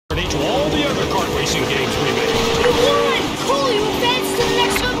racing games we made. You won! Cool, you advanced to the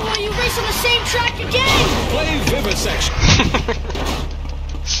next level where you race on the same track again! Play Vivisection.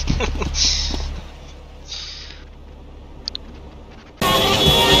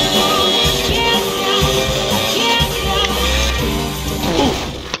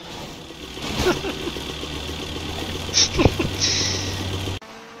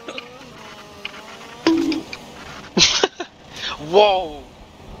 Whoa!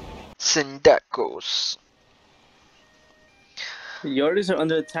 Sindacos. The Yardies are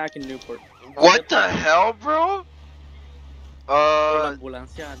under attack in Newport. What the hell, bro?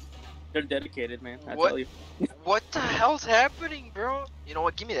 Ambulancia. They're dedicated, man. I tell you. What the hell's happening, bro? You know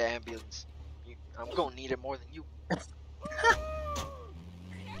what? Give me the ambulance. I'm gonna need it more than you.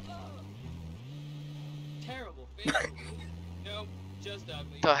 Terrible. No, just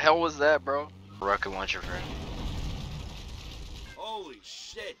ugly. The hell was that, bro? Rocket launcher, friend. Holy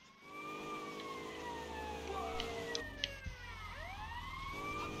shit.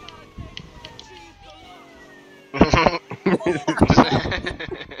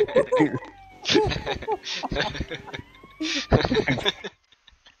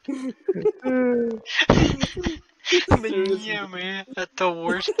 Yeah, man, at the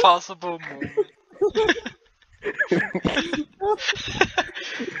worst possible moment.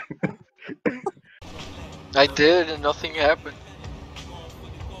 I did, and nothing happened.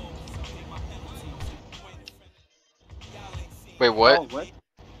 Wait, what? Oh, what?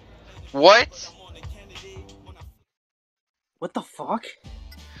 What? What the fuck?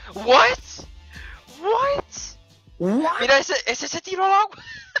 What? What? What? Mira, ese se tiró al agua.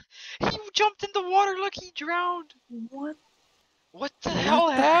 He jumped in the water like he drowned. What? What the hell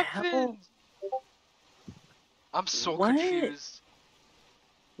the happened? hell? I'm so What? confused.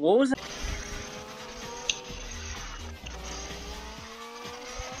 What was that?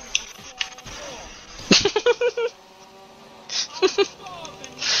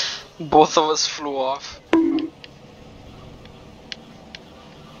 Both of us flew off.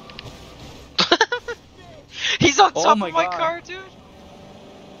 He's on top of my car, dude.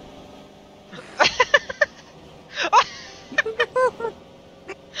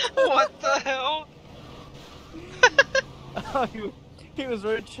 What the hell? He was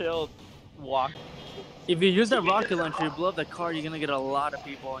very chilled. Walk. If you use that rocket launcher, you blow up the car, you're gonna get a lot of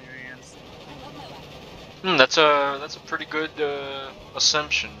people on your hands. That's a pretty good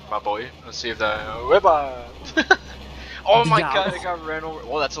assumption, my boy. Let's see if that. Weba! Oh my god, I got ran over.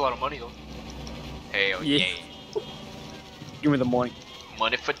 Well, that's a lot of money though. Hell yeah. Give me the money.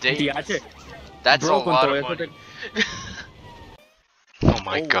 Money for days. DH. That's Bro, a lot con of todo money. Oh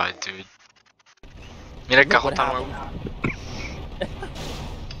my god, dude. Mira el Look cajón what tan nuevo.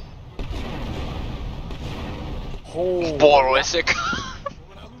 Oh, Boro ese ca-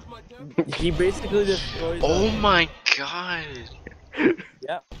 he basically destroys. Oh my god.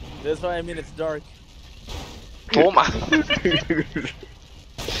 Yeah, that's why I mean it's dark. Oh my.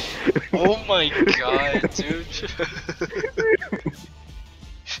 Oh my god, dude.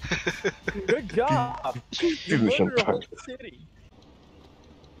 Good job. You murdered a whole city.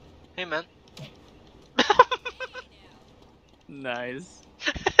 Hey man. Nice.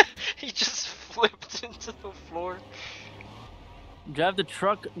 He just flipped into the floor. Drive the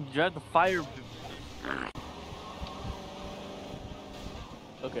truck. Drive the fire.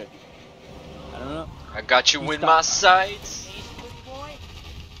 Okay. I don't know. I got you in my sights.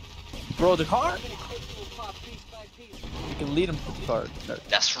 Bro, the car? You can lead him to the car.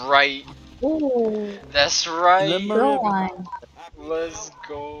 That's right. Ooh, That's right. go on. Let's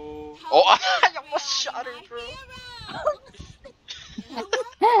go. Oh, I almost shot her, bro.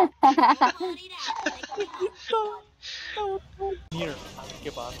 Here,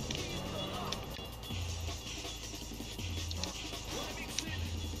 get on.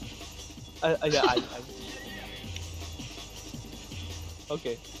 Yeah,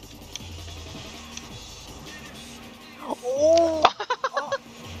 Okay. Oh!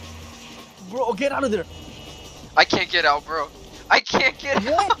 Bro, get out of there! I can't get out, bro. I can't get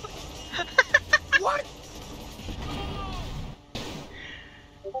out. What?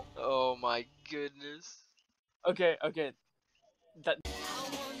 Oh my goodness. Okay. That.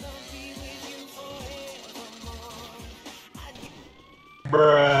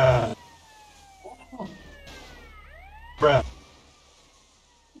 Bruh. Bruh.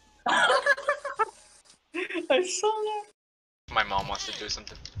 I saw that. My mom wants to do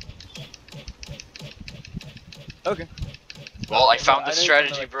something. Okay. Well, I found the I didn't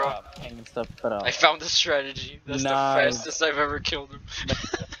strategy, like, bro. And stuff, but, I found the strategy. That's Nice. the fastest I've ever killed him.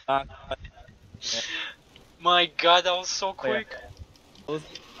 Yeah. My god, that was so quick. Oh,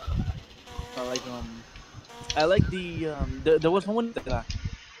 I like there was one that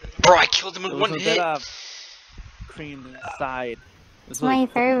Bro, I killed him there in was one hit. cream side. It's my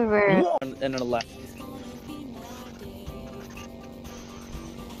favorite. And on the left.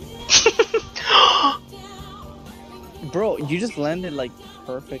 Bro, you just landed like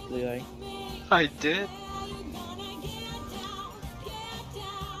perfectly, like. I did.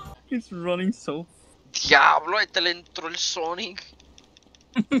 He's running so. Diablo, ahí te le entró el Sonic.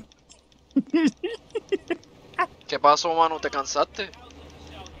 ¿Qué pasó, mano? ¿Te cansaste?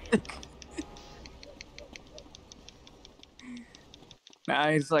 Nah,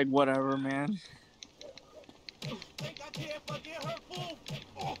 it's like whatever, man.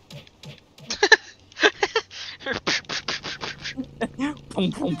 Boom,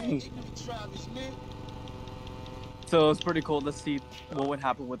 boom, boom. So it's pretty cool to see what would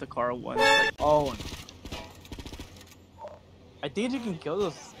happen with the car once. Like, oh, I think you can kill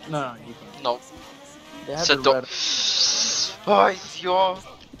those. No, you can't. No. They have So the don't. red. Ay, yo.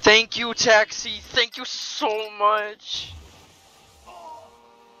 Thank you, Taxi. Thank you so much.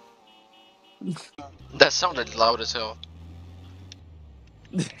 That sounded loud as hell.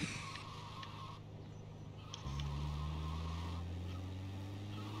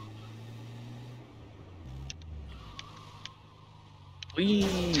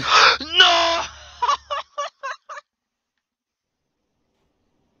 Wee. No!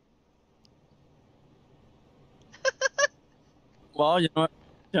 Well, you know what?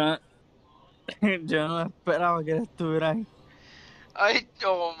 Yo no esperaba que estuviera ahí.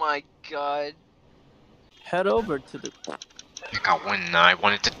 Oh my god. Head over to the. I got one. I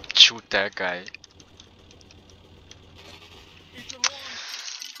wanted to shoot that guy.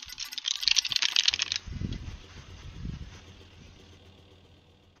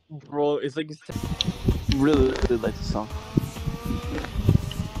 Bro, it's like it's really, really like the song.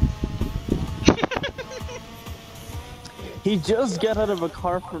 He just got out of a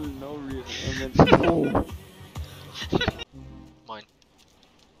car for no reason, and then boom. Mine.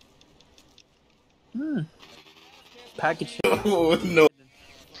 Package. Oh no.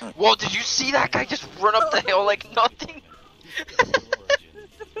 Whoa, did you see that guy just run up the hill like nothing?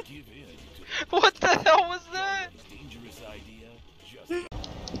 What the hell was that?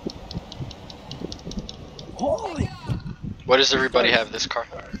 Holy! Why does everybody have this car?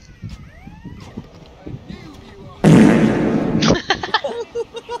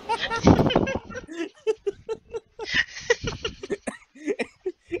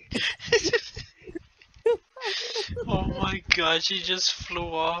 Oh my gosh, he just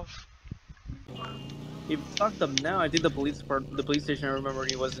flew off. He fucked them now. I think the police station. I remember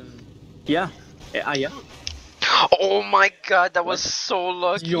he was in. Yeah. Yeah. Oh my god, that was so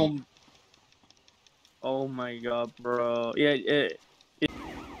lucky. Yo. Oh my god, bro. Yeah. It's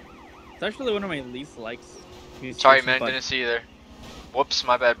actually one of my least likes. Sorry, man. Didn't see you there. Whoops,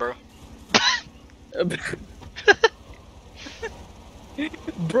 my bad, bro.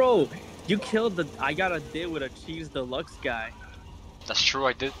 Bro, you killed the. I got a date with a cheese deluxe guy. That's true,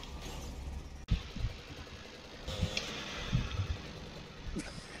 I did.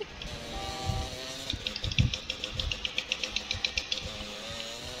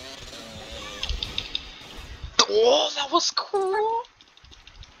 Oh, that was cool.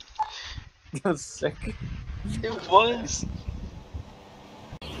 That's sick. It was.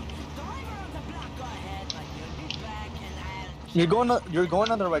 You're going on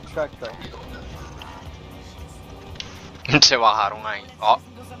the right track though. Se bajaron ahí. Oh.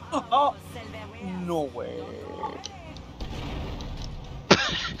 Oh, no way.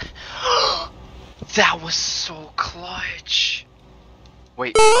 That was so clutch.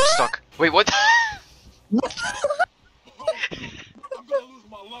 Wait, I'm stuck. Wait, what? I'm gonna lose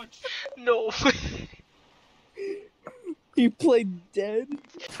my lunch. No. He played dead.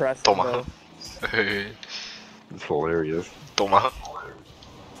 Press. Toma. It's hilarious. Toma.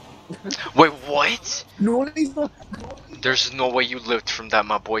 Wait, what? No, he's not. There's no way you lived from that,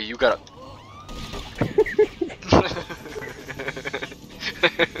 my boy. You gotta.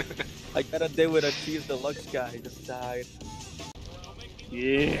 I got a date with a cheese deluxe guy. Just died.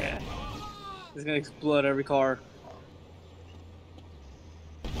 Yeah. He's gonna explode every car.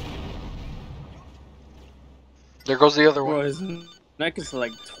 There goes the other Bro, one. his neck is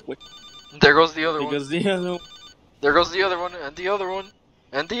like There goes the other one. because the other. There goes the other one, and the other one,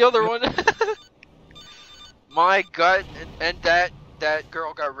 and the other one. My god, and that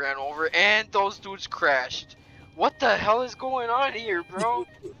girl got ran over, and those dudes crashed. What the hell is going on here, bro?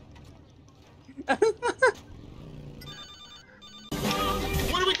 What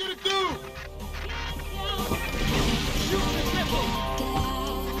are we gonna do? Shoot the triple.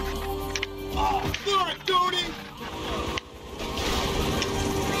 Sorry, Tony!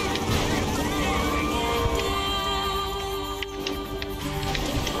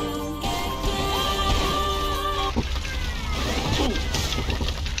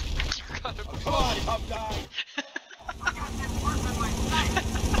 Come on, tough guy!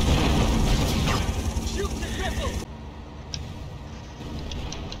 Shoot the cripple!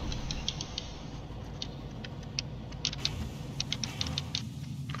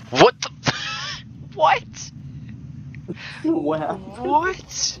 What the? What? What happened?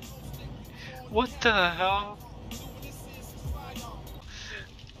 What? What the hell?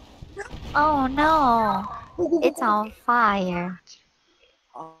 Oh no. It's on fire.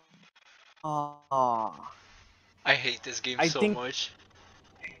 Oh. I hate this game I so think- much.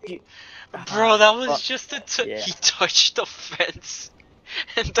 You- Bro, that was Fuck. just Yeah. he touched the fence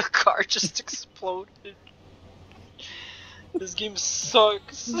and the car just exploded. This game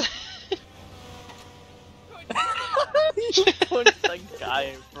sucks. You punched the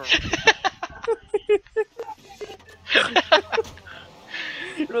guy, bro.